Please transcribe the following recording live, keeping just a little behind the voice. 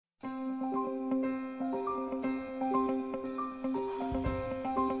In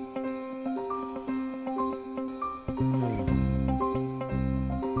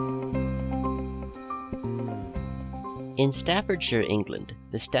Staffordshire, England,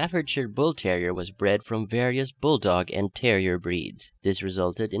 the Staffordshire Bull Terrier was bred from various Bulldog and Terrier breeds. This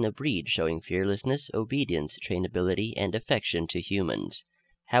resulted in a breed showing fearlessness, obedience, trainability, and affection to humans.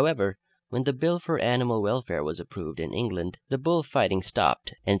 However, when the Bill for Animal Welfare was approved in England, the bull fighting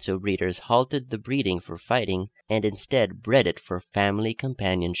stopped, and so breeders halted the breeding for fighting and instead bred it for family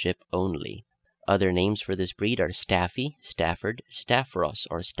companionship only. Other names for this breed are Staffy, Stafford, Staffross,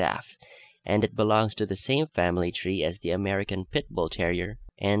 or Staff, and it belongs to the same family tree as the American Pit Bull Terrier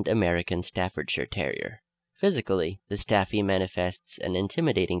and American Staffordshire Terrier. Physically, the Staffy manifests an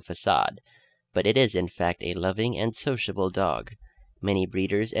intimidating facade, but it is in fact a loving and sociable dog. Many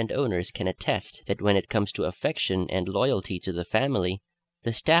breeders and owners can attest that when it comes to affection and loyalty to the family,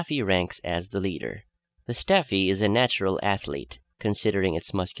 the Staffy ranks as the leader. The Staffy is a natural athlete, considering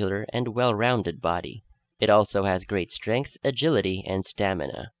its muscular and well-rounded body. It also has great strength, agility, and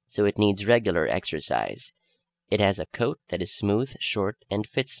stamina, so it needs regular exercise. It has a coat that is smooth, short, and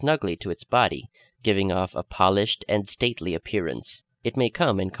fits snugly to its body, giving off a polished and stately appearance. It may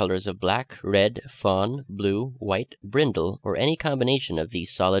come in colors of black, red, fawn, blue, white, brindle, or any combination of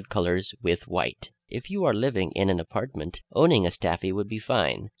these solid colors with white. If you are living in an apartment, owning a Staffy would be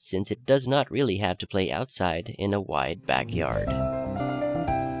fine, since it does not really have to play outside in a wide backyard.